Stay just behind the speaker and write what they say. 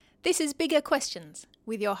This is Bigger Questions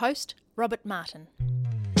with your host, Robert Martin.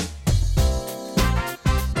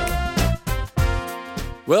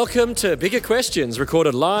 Welcome to Bigger Questions,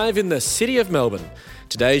 recorded live in the city of Melbourne.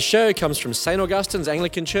 Today's show comes from St Augustine's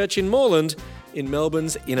Anglican Church in Moreland, in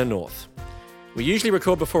Melbourne's inner north. We usually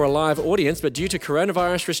record before a live audience, but due to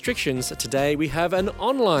coronavirus restrictions, today we have an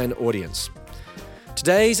online audience.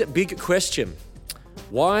 Today's big question: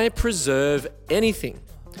 why preserve anything?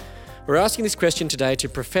 We're asking this question today to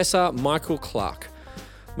Professor Michael Clarke.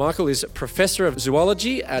 Michael is Professor of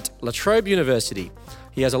Zoology at La Trobe University.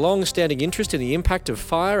 He has a long-standing interest in the impact of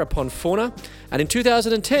fire upon fauna, and in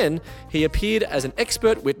 2010, he appeared as an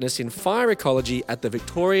expert witness in fire ecology at the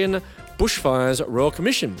Victorian Bushfires Royal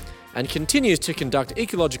Commission and continues to conduct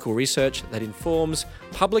ecological research that informs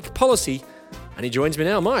public policy. And he joins me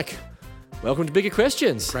now. Mike, welcome to Bigger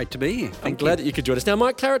Questions. Great to be here. I'm glad that you could join us. Now,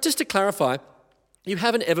 Mike, just to clarify, you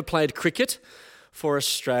haven't ever played cricket for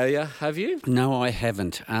Australia, have you? No, I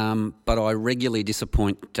haven't. But I regularly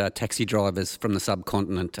disappoint taxi drivers from the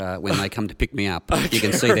subcontinent when they come to pick me up. Okay. You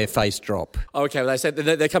can see their face drop. Okay, well, they said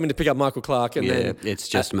they're coming to pick up Michael Clarke. And then, it's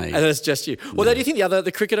just me. And it's just you. Well, do you think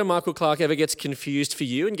the cricketer Michael Clarke ever gets confused for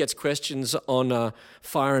you and gets questions on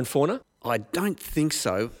fire and fauna? I don't think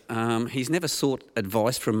so. He's never sought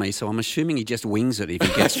advice from me, so I'm assuming he just wings it if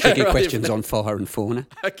he gets tricky questions on fire and fauna.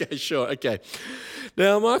 Okay, sure, okay.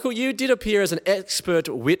 Now, Michael, you did appear as an expert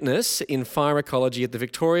witness in fire ecology at the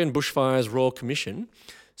Victorian Bushfires Royal Commission.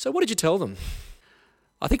 So what did you tell them?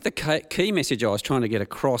 I think the key message I was trying to get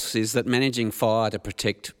across is that managing fire to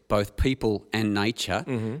protect both people and nature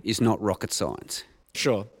is not rocket science.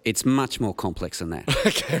 Sure. It's much more complex than that.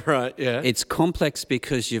 Okay, right, yeah. It's complex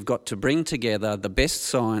because you've got to bring together the best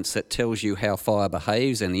science that tells you how fire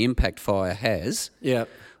behaves and the impact fire has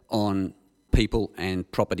on people and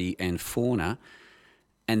property and fauna,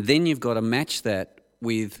 and then you've got to match that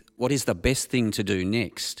with what is the best thing to do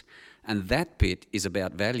next. And that bit is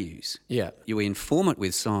about values. Yeah. You inform it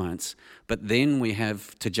with science, but then we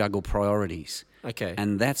have to juggle priorities. Okay.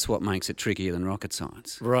 And that's what makes it trickier than rocket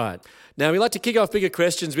science. Right. Now, we like to kick off Bigger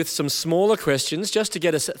Questions with some smaller questions just to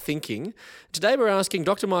get us thinking. Today we're asking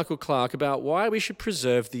Dr. Michael Clarke about why we should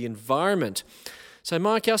preserve the environment. So,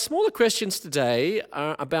 Mike, our smaller questions today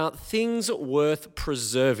are about things worth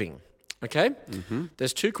preserving. Okay? Mm-hmm.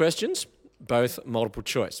 There's two questions, both multiple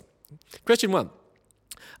choice. Question 1.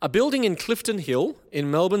 A building in Clifton Hill in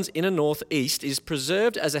Melbourne's inner north-east is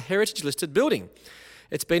preserved as a heritage-listed building.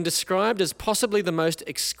 It's been described as possibly the most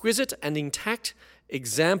exquisite and intact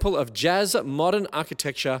example of jazz modern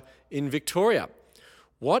architecture in Victoria.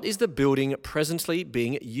 What is the building presently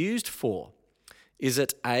being used for? Is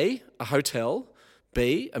it A, a hotel,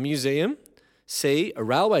 B, a museum, C, a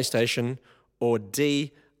railway station, or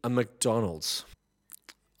D, a McDonald's?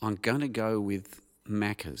 I'm going to go with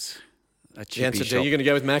Macca's. A chippy the answer shop. D, you're going to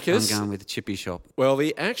go with Macca's? I'm going with a chippy shop. Well,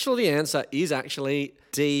 the answer is actually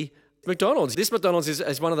D, McDonald's. This McDonald's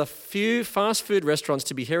is one of the few fast food restaurants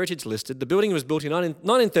to be heritage listed. The building was built in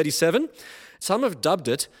 1937. Some have dubbed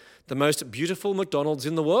it the most beautiful McDonald's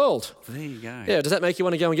in the world. There you go. Yeah, does that make you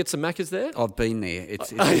want to go and get some Maccas there? I've been there.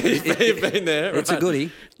 You've been there. It's right. a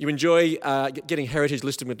goodie. You enjoy getting heritage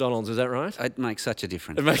listed McDonald's, is that right? It makes such a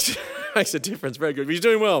difference. It makes a difference. Very good. You're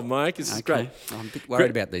doing well, Mike. This is great. I'm a bit worried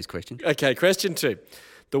about these questions. Okay, question 2.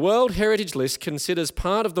 The World Heritage List considers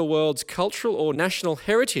part of the world's cultural or national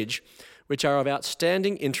heritage which are of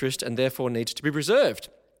outstanding interest and therefore need to be preserved.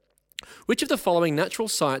 Which of the following natural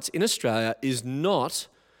sites in Australia is not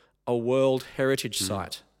a World Heritage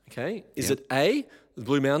Site? Okay, is it A, the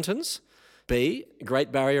Blue Mountains, B,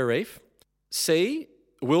 Great Barrier Reef, C,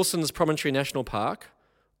 Wilson's Promontory National Park,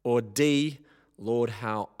 or D, Lord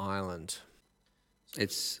Howe Island?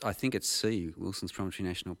 I think it's C, Wilson's Promontory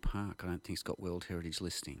National Park. I don't think it's got World Heritage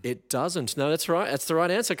listing. It doesn't. No, that's right. That's the right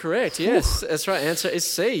answer. Correct. Yes, that's right. Answer is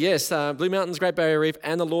C. Yes, Blue Mountains, Great Barrier Reef,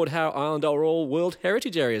 and the Lord Howe Island are all World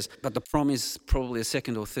Heritage areas. But the Prom is probably the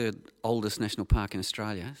second or third oldest national park in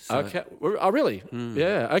Australia. So. Okay. Oh, really?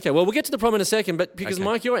 Yeah. Okay. Well, we'll get to the Prom in a second, but because,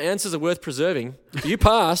 Mike, your answers are worth preserving. You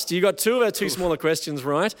passed. You got 2 of our 2 smaller questions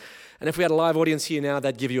right. And if we had a live audience here now,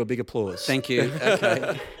 they'd give you a big applause. Thank you.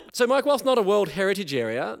 Okay. So, Mike, whilst not a World Heritage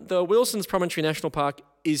area, the Wilson's Promontory National Park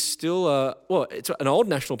is still, it's an old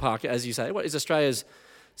national park, as you say. What is Australia's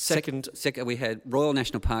second? We had Royal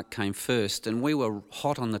National Park came first, and we were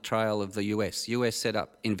hot on the trail of the US. US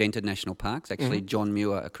invented national parks. Actually, John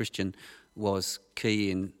Muir, a Christian, was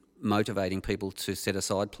key in motivating people to set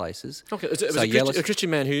aside places. Okay, it was a Christian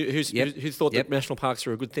man who thought that national parks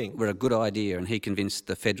were a good thing. Were a good idea, and he convinced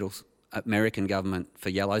the federal American government for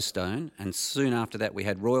Yellowstone, and soon after that we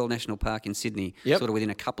had Royal National Park in Sydney, sort of within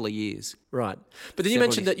a couple of years. Right. But then you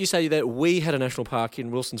mentioned that you say that we had a national park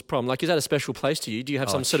in Wilson's Prom. Like, is that a special place to you? Do you have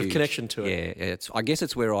some sort of connection to it? Yeah, I guess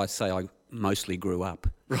it's where I say I mostly grew up.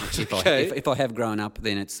 Right, If I have grown up,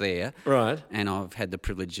 then it's there. Right. And I've had the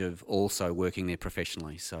privilege of also working there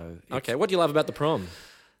professionally. So okay, what do you love about the Prom?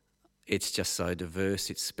 It's just so diverse.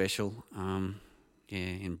 It's special.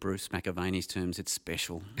 In Bruce McAvaney's terms, it's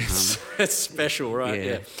special. It's special, right?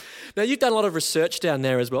 Yeah. Now, you've done a lot of research down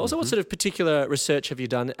there as well. So what sort of particular research have you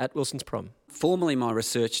done at Wilson's Prom? Formally, my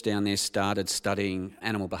research down there started studying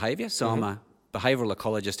animal behaviour. So I'm a behavioural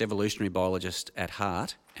ecologist, evolutionary biologist at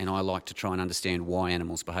heart, and I like to try and understand why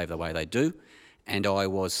animals behave the way they do. And I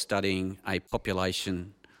was studying a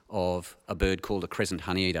population of a bird called a crescent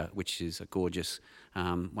honeyeater, which is a gorgeous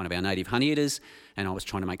one of our native honeyeaters, and I was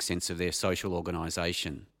trying to make sense of their social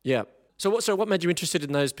organisation. Yeah. So what made you interested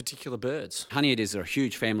in those particular birds? Honeyeaters are a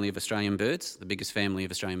huge family of Australian birds, the biggest family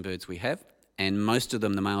of Australian birds we have, and most of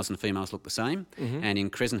them, the males and females, look the same. And in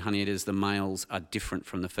crescent honeyeaters, the males are different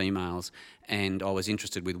from the females, and I was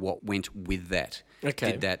interested with what went with that.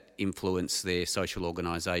 Okay. Did that influence their social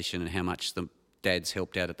organisation and how much the dads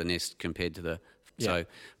helped out at the nest compared to the... So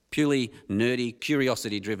purely nerdy,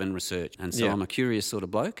 curiosity-driven research. And so I'm a curious sort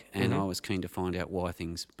of bloke, and I was keen to find out why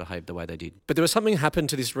things behaved the way they did. But there was something happened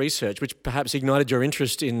to this research which perhaps ignited your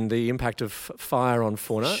interest in the impact of fire on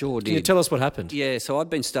fauna. Sure did. Can you tell us what happened? Yeah, so I've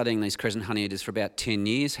been studying these crescent honeyeaters for about 10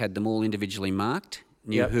 years, had them all individually marked,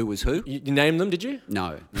 knew who was who. You named them, did you?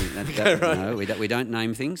 No. No, we don't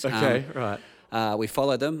name things. Okay, right. We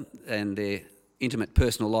follow them and their intimate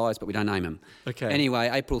personal lives, but we don't name them. Okay. Anyway,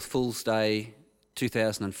 April Fool's Day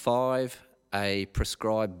 2005, a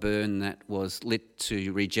prescribed burn that was lit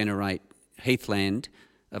to regenerate heathland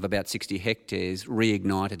of about 60 hectares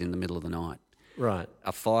reignited in the middle of the night. Right.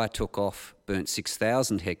 A fire took off, burnt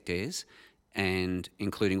 6,000 hectares, and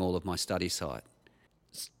including all of my study site.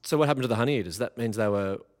 So what happened to the honeyeaters? That means they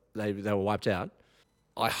were wiped out?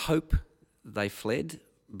 I hope they fled,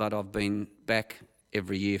 but I've been back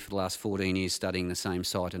every year for the last 14 years studying the same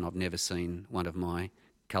site, and I've never seen one of my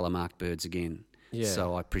colour-marked birds again. Yeah.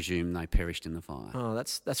 So I presume they perished in the fire. Oh,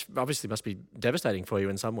 that's obviously must be devastating for you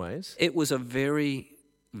in some ways. It was a very,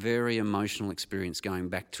 very emotional experience going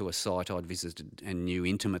back to a site I'd visited and knew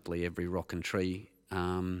intimately every rock and tree,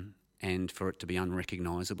 and for it to be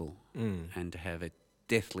unrecognisable and to have it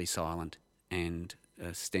deathly silent and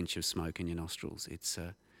a stench of smoke in your nostrils. It's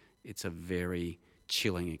a very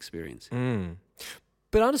chilling experience.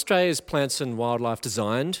 But aren't Australia's plants and wildlife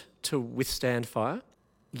designed to withstand fire?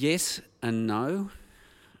 Yes and no.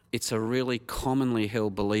 It's a really commonly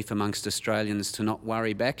held belief amongst Australians to not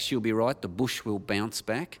worry back. She'll be right, the bush will bounce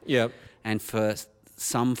back. Yeah. And for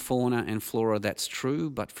some fauna and flora that's true,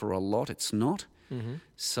 but for a lot it's not.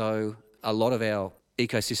 So a lot of our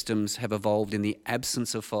ecosystems have evolved in the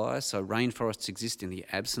absence of fire, so rainforests exist in the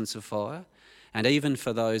absence of fire. And even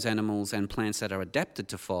for those animals and plants that are adapted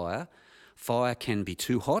to fire, fire can be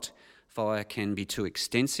too hot, fire can be too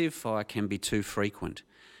extensive, fire can be too frequent.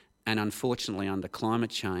 And unfortunately, under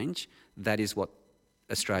climate change, that is what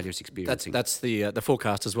Australia is experiencing. That's the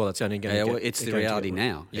forecast as well. It's only going to get... It's the reality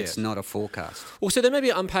now. Yes. It's not a forecast. Well, so then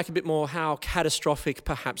maybe unpack a bit more how catastrophic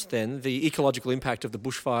perhaps then the ecological impact of the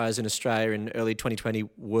bushfires in Australia in early 2020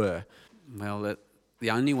 were. Well,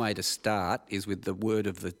 the only way to start is with the word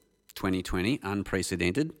of the 2020,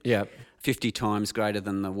 unprecedented. Yeah. 50 times greater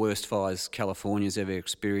than the worst fires California's ever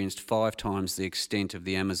experienced, 5 times the extent of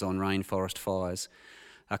the Amazon rainforest fires.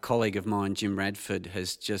 A colleague of mine, Jim Radford,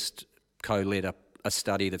 has just co-led a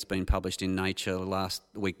study that's been published in Nature the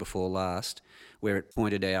week before last, where it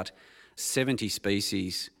pointed out 70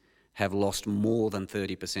 species have lost more than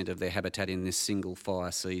 30% of their habitat in this single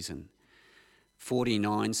fire season.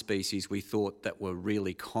 49 species we thought that were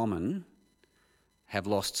really common have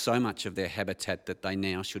lost so much of their habitat that they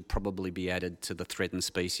now should probably be added to the threatened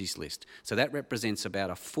species list. So that represents about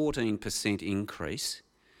a 14% increase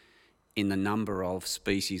in the number of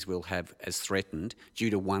species we'll have as threatened due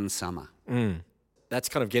to one summer. That's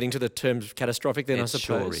kind of getting to the terms of catastrophic then, I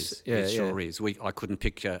suppose. It sure is. I couldn't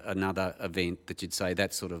pick another event that you'd say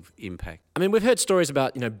that sort of impact. I mean, we've heard stories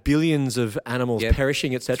about, billions of animals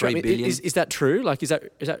perishing, etc. 3 billion. Is that true? Like, is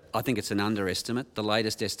that? I think it's an underestimate. The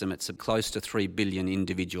latest estimates are close to 3 billion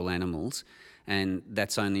individual animals, and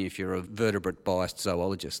that's only if you're a vertebrate-biased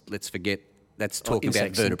zoologist. Let's forget. That's talking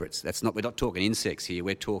about vertebrates. We're not talking insects here.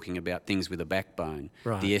 We're talking about things with a backbone.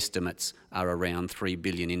 Right. The estimates are around 3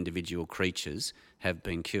 billion individual creatures have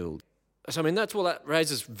been killed. So, I mean, that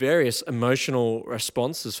raises various emotional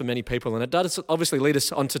responses for many people. And it does obviously lead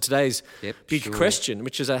us on to today's big question,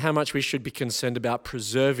 which is how much we should be concerned about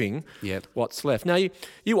preserving what's left. Now,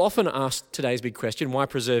 you often ask today's big question, why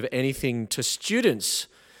preserve anything, to students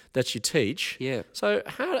that you teach. Yeah. So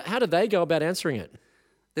how do they go about answering it?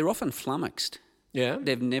 They're often flummoxed. Yeah.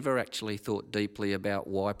 They've never actually thought deeply about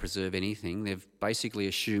why preserve anything. They've basically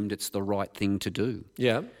assumed it's the right thing to do.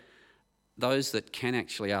 Yeah. Those that can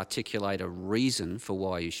actually articulate a reason for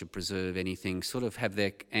why you should preserve anything sort of have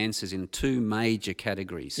their answers in two major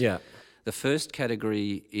categories. Yeah. The first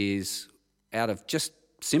category is out of just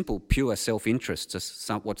simple, pure self-interest,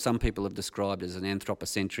 what some people have described as an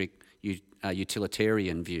anthropocentric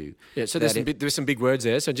utilitarian view. Yeah, so there's some big words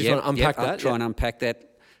there, so just want to unpack that. I'll try and unpack that.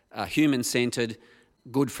 Human-centred,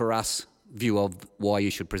 good for us view of why you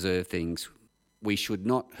should preserve things. We should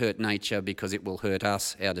not hurt nature because it will hurt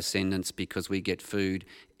us, our descendants, because we get food,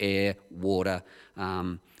 air, water,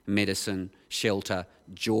 medicine, shelter,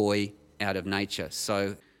 joy out of nature.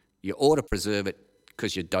 So you ought to preserve it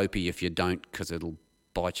because you're dopey if you don't, because it'll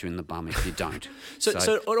bite you in the bum if you don't. So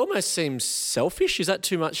it almost seems selfish. Is that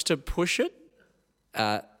too much to push it?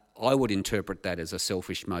 I would interpret that as a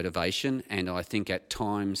selfish motivation, and I think at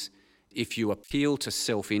times if you appeal to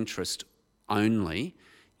self-interest only,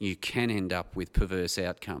 you can end up with perverse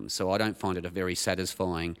outcomes. So I don't find it a very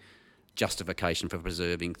satisfying justification for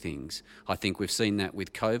preserving things. I think we've seen that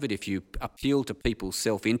with COVID. If you appeal to people's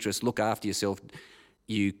self-interest, look after yourself,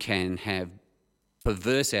 you can have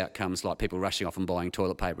perverse outcomes like people rushing off and buying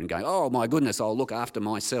toilet paper and going, oh my goodness, I'll look after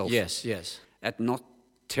myself. Yes, yes. That's not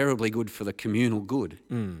terribly good for the communal good.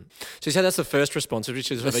 Mm. So you say that's the first response,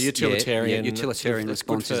 which is sort of a utilitarian... Yeah, utilitarian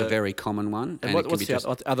response is a very common one. And what's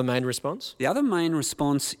the other main response? The other main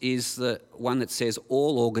response is the one that says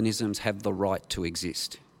all organisms have the right to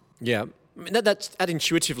exist. Yeah. I mean, that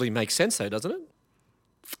intuitively makes sense though, doesn't it?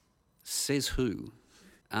 Says who?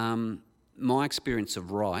 My experience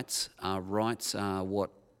of rights are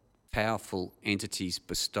what powerful entities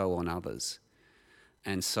bestow on others.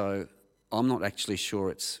 And so I'm not actually sure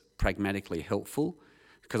it's pragmatically helpful,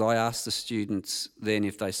 because I ask the students then,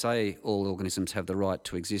 if they say all organisms have the right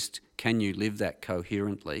to exist, can you live that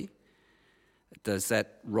coherently? Does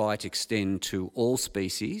that right extend to all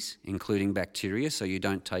species, including bacteria, so you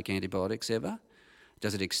don't take antibiotics ever?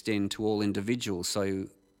 Does it extend to all individuals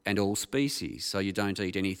and all species, so you don't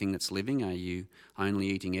eat anything that's living? Are you only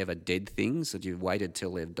eating ever dead things that you've waited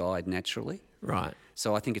till they've died naturally? Right.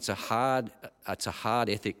 So I think it's a hard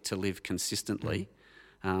ethic to live consistently.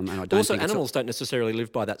 And I don't also, animals don't necessarily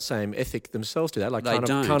live by that same ethic themselves, do they? They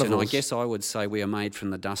don't, and I guess I would say we are made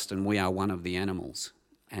from the dust and we are one of the animals.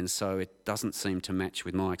 And so it doesn't seem to match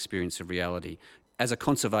with my experience of reality. As a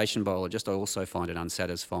conservation biologist, I also find it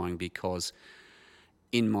unsatisfying because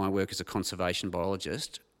in my work as a conservation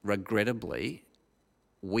biologist, regrettably,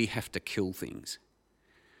 we have to kill things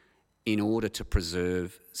in order to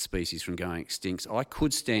preserve species from going extinct. I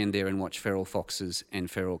could stand there and watch feral foxes and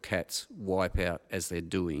feral cats wipe out, as they're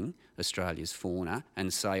doing, Australia's fauna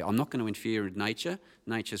and say, I'm not going to interfere with nature.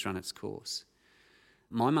 Nature's run its course.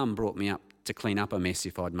 My mum brought me up to clean up a mess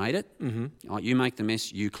if I'd made it. Mm-hmm. You make the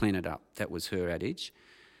mess, you clean it up. That was her adage.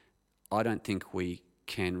 I don't think we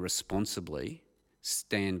can responsibly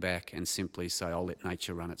stand back and simply say, I'll let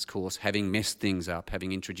nature run its course, having messed things up,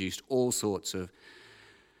 having introduced all sorts of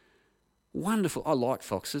wonderful... I like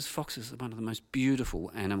foxes. Foxes are one of the most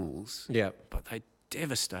beautiful animals. Yeah. But they're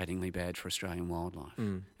devastatingly bad for Australian wildlife.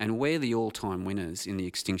 Mm. And we're the all-time winners in the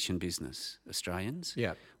extinction business, Australians.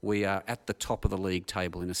 Yeah. We are at the top of the league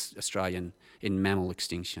table in mammal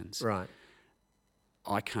extinctions. Right.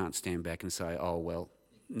 I can't stand back and say, oh, well,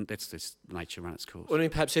 let's nature run its course. Well, I mean,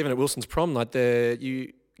 perhaps even at Wilson's Prom, like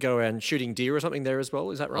you go around shooting deer or something there as well.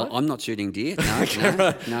 Is that right? I'm not shooting deer. No, okay,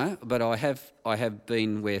 right. No. But I have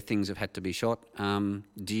been where things have had to be shot.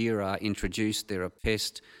 Deer are introduced. They're a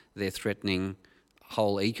pest. They're threatening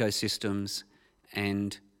whole ecosystems,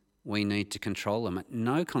 and we need to control them.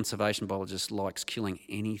 No conservation biologist likes killing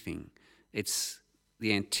anything. It's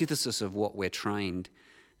the antithesis of what we're trained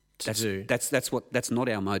to do. That's not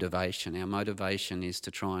our motivation. Our motivation is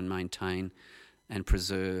to try and maintain and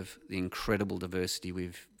preserve the incredible diversity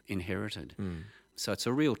we've inherited. Mm. So it's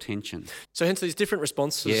a real tension. So hence these different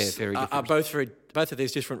responses very different. Are both of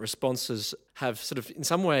these different responses have sort of in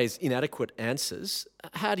some ways inadequate answers.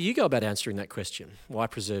 How do you go about answering that question? Why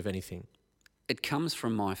preserve anything? It comes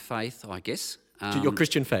from my faith, I guess. Your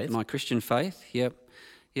Christian faith? My Christian faith, yep.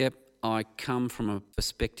 I come from a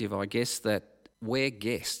perspective, I guess, that we're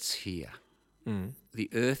guests here. Mm. The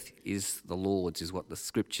earth is the Lord's, is what the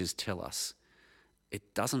scriptures tell us.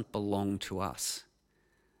 It doesn't belong to us.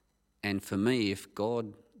 And for me, if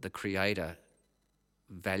God, the Creator,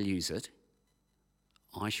 values it,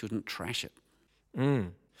 I shouldn't trash it.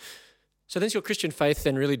 So then your Christian faith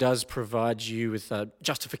then really does provide you with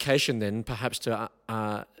justification then perhaps to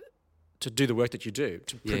do the work that you do,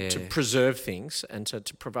 to preserve things and to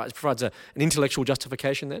provides an intellectual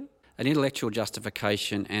justification then? An intellectual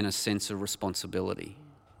justification and a sense of responsibility.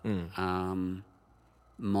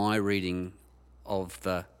 My reading of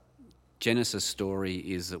the Genesis story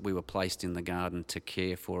is that we were placed in the garden to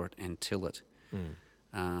care for it and till it,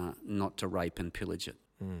 not to rape and pillage it.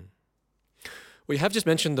 We have just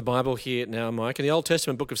mentioned the Bible here now, Mike, in the Old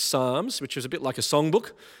Testament book of Psalms, which was a bit like a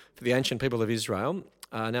songbook for the ancient people of Israel.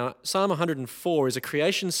 Now, Psalm 104 is a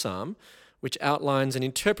creation psalm which outlines an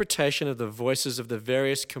interpretation of the voices of the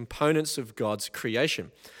various components of God's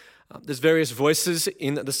creation. There's various voices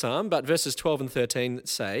in the psalm, but verses 12 and 13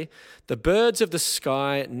 say, "The birds of the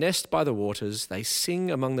sky nest by the waters, they sing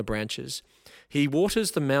among the branches. He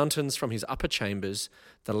waters the mountains from his upper chambers.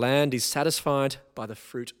 The land is satisfied by the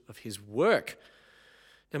fruit of his work."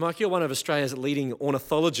 Now, Mike, you're one of Australia's leading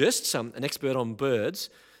ornithologists, an expert on birds.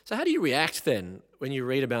 So how do you react then when you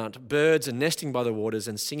read about birds and nesting by the waters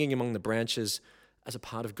and singing among the branches as a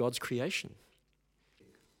part of God's creation?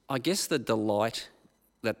 I guess the delight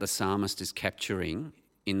that the psalmist is capturing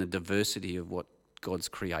in the diversity of what God's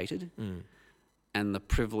created and the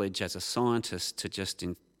privilege as a scientist to just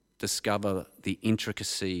discover the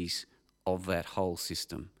intricacies of that whole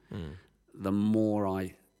system. The more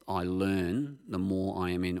I learn, the more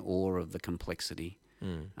I am in awe of the complexity.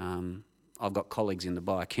 I've got colleagues in the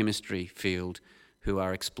biochemistry field who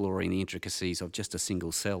are exploring the intricacies of just a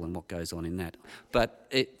single cell and what goes on in that.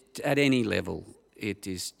 But at any level, it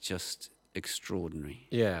is just extraordinary.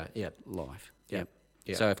 Life. Yeah.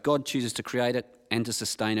 So if God chooses to create it and to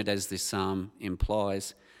sustain it, as this psalm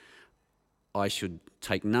implies, I should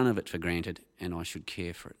take none of it for granted and I should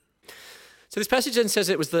care for it. So this passage then says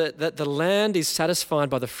that the land is satisfied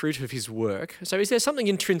by the fruit of his work. So is there something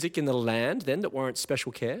intrinsic in the land then that warrants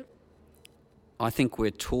special care? I think we're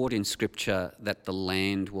taught in Scripture that the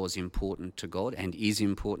land was important to God and is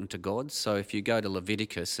important to God. So if you go to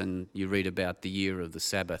Leviticus and you read about the year of the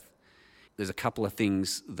Sabbath, there's a couple of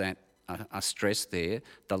things that are stressed there.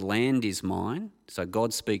 The land is mine. So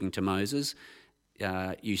God's speaking to Moses.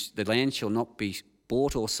 The land shall not be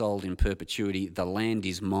bought or sold in perpetuity. The land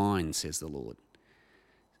is mine, says the Lord.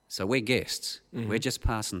 So we're guests. We're just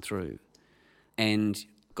passing through. And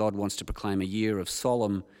God wants to proclaim a year of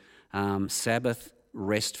solemn Sabbath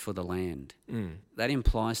rest for the land. That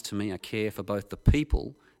implies to me a care for both the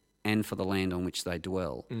people and for the land on which they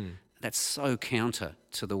dwell. That's so counter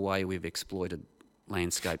to the way we've exploited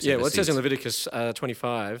landscapes. Yeah, well, it says in Leviticus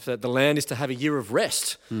 25 that the land is to have a year of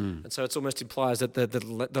rest. And so it almost implies that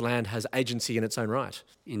the land has agency in its own right.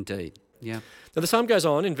 Indeed, yeah. Now the psalm goes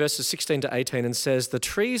on in verses 16 to 18 and says, "The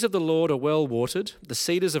trees of the Lord are well watered, the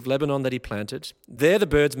cedars of Lebanon that he planted. There the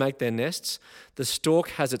birds make their nests. The stork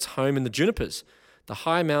has its home in the junipers. The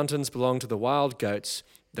high mountains belong to the wild goats.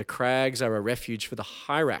 The crags are a refuge for the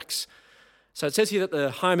hyrax." So it says here that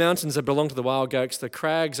the high mountains belong to the wild goats. The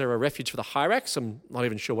crags are a refuge for the hyrax. I'm not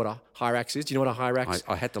even sure what a hyrax is. Do you know what a hyrax is?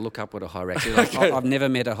 I had to look up what a hyrax is. Okay. I've never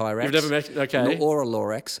met a hyrax. You've never met, okay. Or a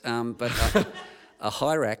lorax. But a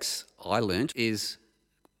hyrax, I learnt, is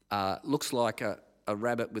looks like a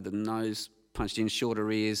rabbit with a nose punched in,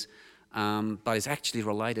 shorter ears, but is actually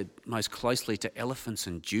related most closely to elephants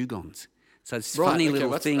and dugongs. So this funny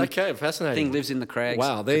little thing. Okay, fascinating. Thing lives in the crags.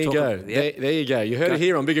 Wow, there you go. There you go. You heard it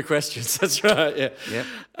here on Bigger Questions. That's right. Yeah.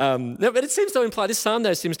 Yep. No, but it seems to imply, this psalm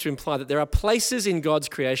though seems to imply that there are places in God's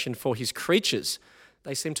creation for his creatures.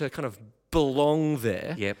 They seem to kind of belong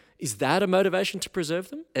there. Yep. Is that a motivation to preserve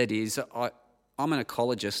them? It is. I'm an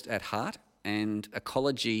ecologist at heart, and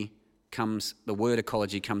the word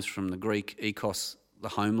ecology comes from the Greek ekos, the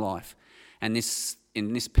home life. And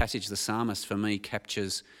in this passage, the psalmist, for me,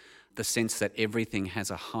 captures the sense that everything has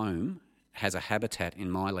a home, has a habitat in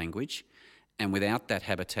my language, and without that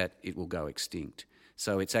habitat, it will go extinct.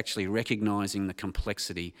 So it's actually recognising the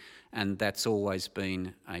complexity, and that's always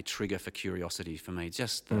been a trigger for curiosity for me,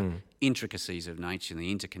 just the intricacies of nature and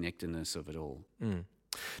the interconnectedness of it all.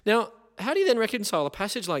 Now, how do you then reconcile a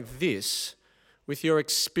passage like this with your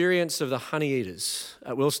experience of the honey-eaters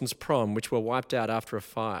at Wilson's Prom, which were wiped out after a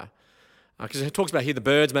fire? Because it talks about here the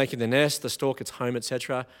birds making their nest, the stork its home,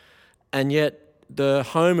 etc., and yet the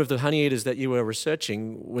home of the honey-eaters that you were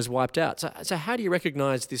researching was wiped out. So how do you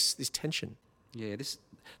recognise this tension? Yeah, this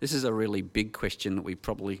is a really big question that we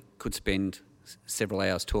probably could spend several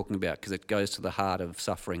hours talking about, because it goes to the heart of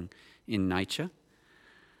suffering in nature.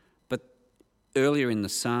 But Earlier in the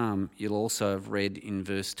psalm, you'll also have read in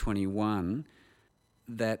verse 21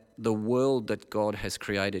 that the world that God has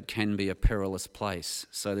created can be a perilous place.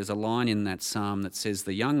 So there's a line in that psalm that says,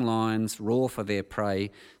 "The young lions roar for their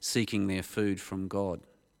prey, seeking their food from God."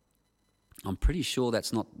 I'm pretty sure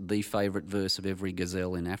that's not the favourite verse of every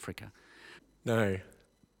gazelle in Africa. No.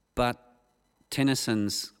 But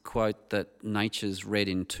Tennyson's quote that nature's red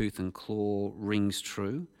in tooth and claw rings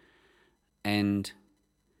true, and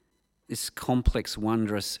this complex,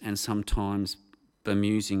 wondrous and sometimes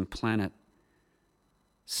bemusing planet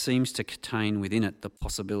seems to contain within it the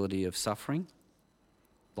possibility of suffering,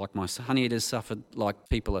 like my honeyeaters suffered, like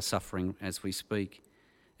people are suffering as we speak.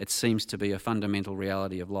 It seems to be a fundamental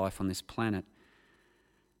reality of life on this planet.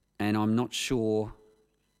 And I'm not sure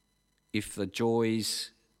if the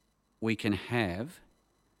joys we can have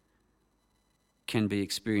can be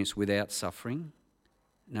experienced without suffering,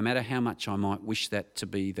 no matter how much I might wish that to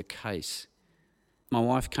be the case. My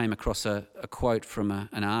wife came across a quote from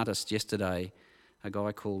an artist yesterday, a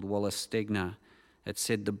guy called Wallace Stegner. It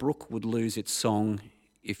said, "The brook would lose its song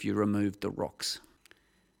if you removed the rocks."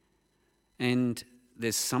 And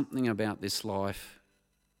there's something about this life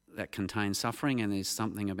that contains suffering, and there's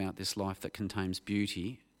something about this life that contains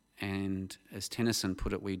beauty. And as Tennyson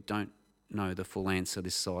put it, we don't know the full answer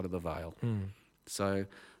this side of the veil. So,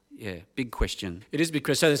 yeah, big question. It is a big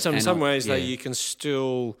question. So in some ways, though, you can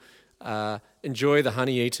still enjoy the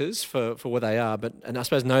honey eaters for what they are, and I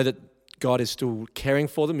suppose know that God is still caring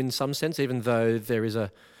for them in some sense, even though there is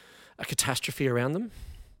a catastrophe around them?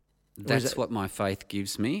 That's what my faith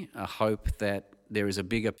gives me, a hope that there is a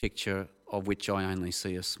bigger picture of which I only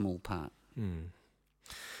see a small part.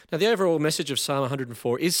 Now, the overall message of Psalm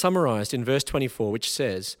 104 is summarised in verse 24, which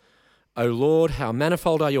says, "O Lord, how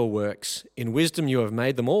manifold are your works. In wisdom you have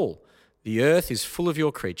made them all. The earth is full of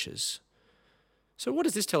your creatures." So what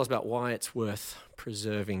does this tell us about why it's worth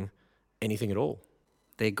preserving anything at all?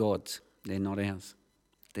 They're God's. They're not ours.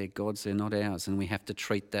 They're God's, they're not ours. And we have to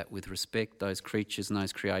treat that with respect, those creatures and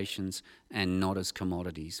those creations, and not as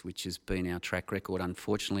commodities, which has been our track record,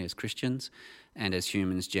 unfortunately, as Christians and as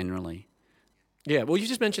humans generally. Yeah, well, you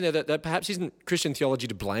just mentioned there that perhaps isn't Christian theology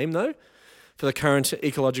to blame, though, for the current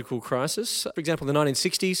ecological crisis. For example, in the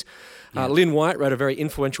 1960s, Lynn White wrote a very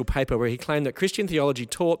influential paper where he claimed that Christian theology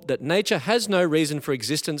taught that nature has no reason for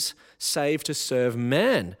existence save to serve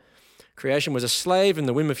man. Creation was a slave in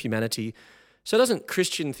the whim of humanity. So doesn't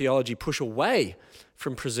Christian theology push away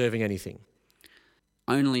from preserving anything?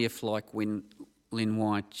 Only if, like when Lynn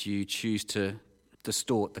White, you choose to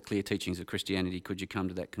distort the clear teachings of Christianity could you come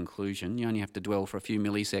to that conclusion. You only have to dwell for a few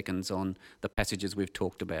milliseconds on the passages we've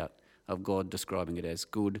talked about, of God describing it as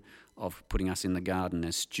good, of putting us in the garden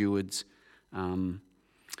as stewards,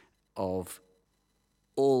 of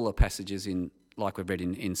all the passages in, like we've read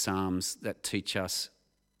in Psalms, that teach us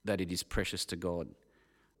that it is precious to God.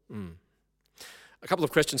 A couple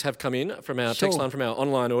of questions have come in from our text line, from our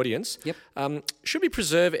online audience. Yep. Should we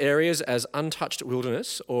preserve areas as untouched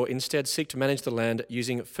wilderness or instead seek to manage the land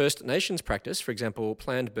using First Nations practice, for example,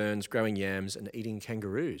 planned burns, growing yams and eating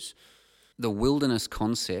kangaroos? The wilderness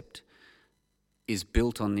concept is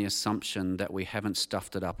built on the assumption that we haven't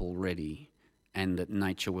stuffed it up already and that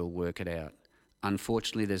nature will work it out.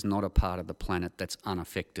 Unfortunately, there's not a part of the planet that's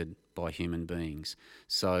unaffected by human beings.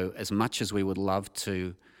 So as much as we would love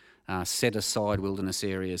to set aside wilderness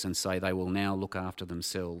areas and say they will now look after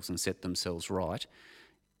themselves and set themselves right,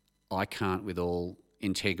 I can't with all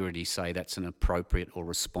integrity say that's an appropriate or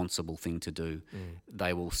responsible thing to do.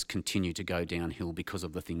 They will continue to go downhill because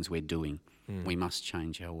of the things we're doing. We must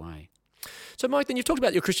change our way. So, Mike, then you've talked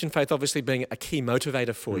about your Christian faith obviously being a key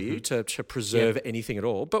motivator for you to preserve anything at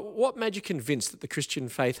all. But what made you convinced that the Christian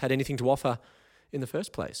faith had anything to offer in the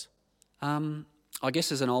first place? I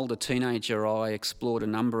guess as an older teenager, I explored a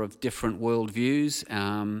number of different worldviews.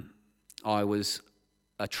 I was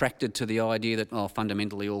attracted to the idea that,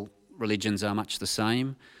 fundamentally all religions are much the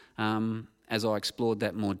same. As I explored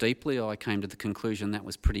that more deeply, I came to the conclusion that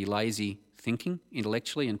was pretty lazy thinking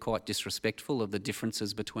intellectually and quite disrespectful of the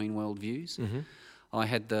differences between worldviews. I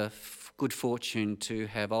had the good fortune to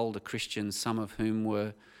have older Christians, some of whom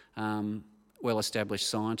were well-established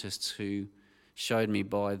scientists, who showed me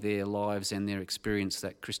by their lives and their experience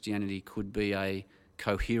that Christianity could be a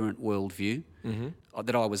coherent worldview,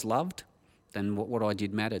 that I was loved, then what I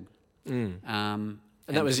did mattered. And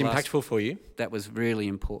that was impactful for you? That was really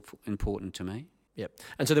important to me. Yep.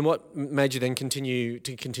 And so then what made you then continue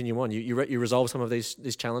on? You resolved some of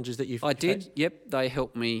these challenges that you've I did, faced? Yep. They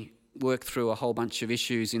helped me work through a whole bunch of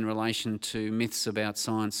issues in relation to myths about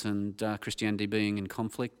science and Christianity being in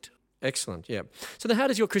conflict. Excellent, yeah. So then how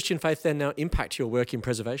does your Christian faith then now impact your work in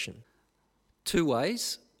preservation? Two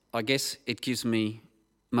ways. I guess it gives me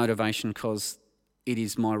motivation because it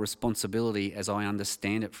is my responsibility, as I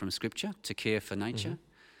understand it from Scripture, to care for nature.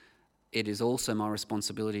 Mm-hmm. It is also my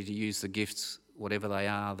responsibility to use the gifts, whatever they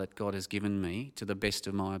are, that God has given me to the best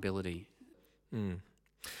of my ability. Mm.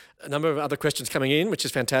 A number of other questions coming in, which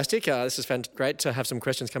is fantastic. This is great to have some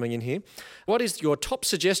questions coming in here. What is your top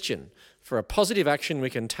suggestion for a positive action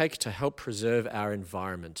we can take to help preserve our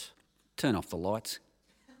environment? Turn off the lights.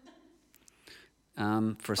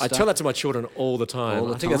 I tell that to my children all the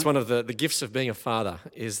time. I think that's one of the gifts of being a father,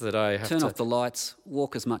 is that I have to... Turn off the lights,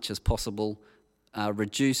 walk as much as possible,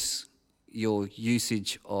 reduce your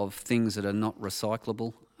usage of things that are not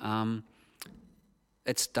recyclable.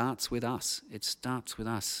 It starts with us.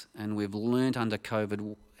 And we've learned under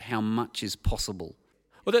COVID how much is possible.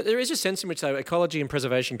 Well, there is a sense in which, though, ecology and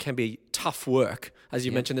preservation can be tough work. As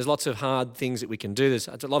you mentioned, there's lots of hard things that we can do. There's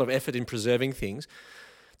a lot of effort in preserving things.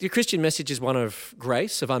 Your Christian message is one of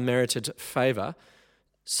grace, of unmerited favour.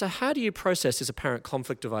 So how do you process this apparent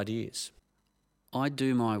conflict of ideas? I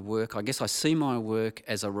do my work, I guess I see my work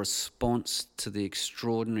as a response to the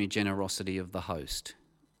extraordinary generosity of the host.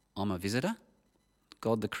 I'm a visitor.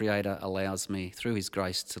 God the Creator allows me, through His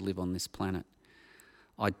grace, to live on this planet.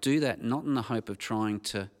 I do that not in the hope of trying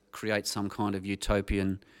to create some kind of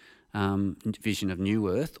utopian vision of new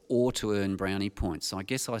earth or to earn brownie points. So I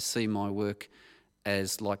guess I see my work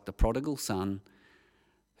as like the prodigal son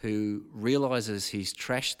who realises he's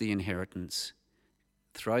trashed the inheritance,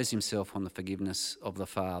 throws himself on the forgiveness of the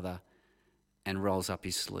Father and rolls up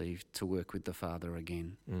his sleeve to work with the Father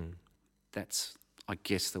again. Mm. That's, I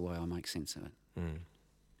guess, the way I make sense of it. Mm.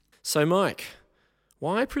 So, Mike,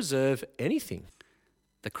 why preserve anything?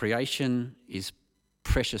 The creation is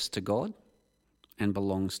precious to God and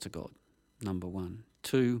belongs to God, number one.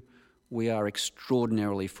 Two, we are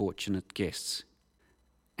extraordinarily fortunate guests,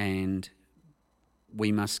 and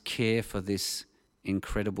we must care for this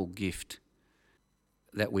incredible gift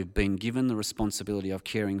that we've been given the responsibility of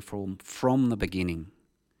caring for from the beginning.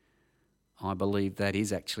 I believe that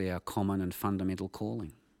is actually our common and fundamental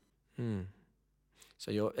calling. Mm.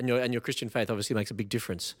 So your Christian faith obviously makes a big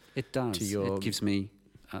difference. It does. It gives me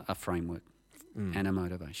a framework and a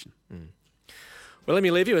motivation. Mm. Well, let me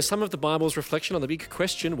leave you with some of the Bible's reflection on the big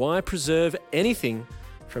question, why preserve anything,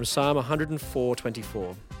 from Psalm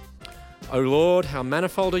 104:24. O Lord, how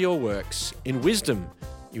manifold are your works. In wisdom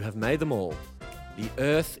you have made them all. The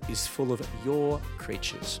earth is full of your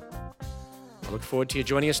creatures. I look forward to you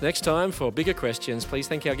joining us next time for bigger questions. Please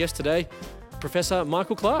thank our guest today, Professor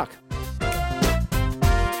Michael Clark.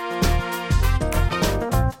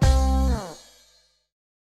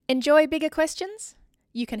 Enjoy bigger questions?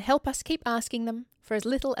 You can help us keep asking them for as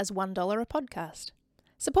little as $1 a podcast.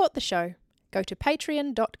 Support the show. Go to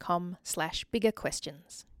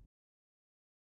patreon.com/biggerquestions.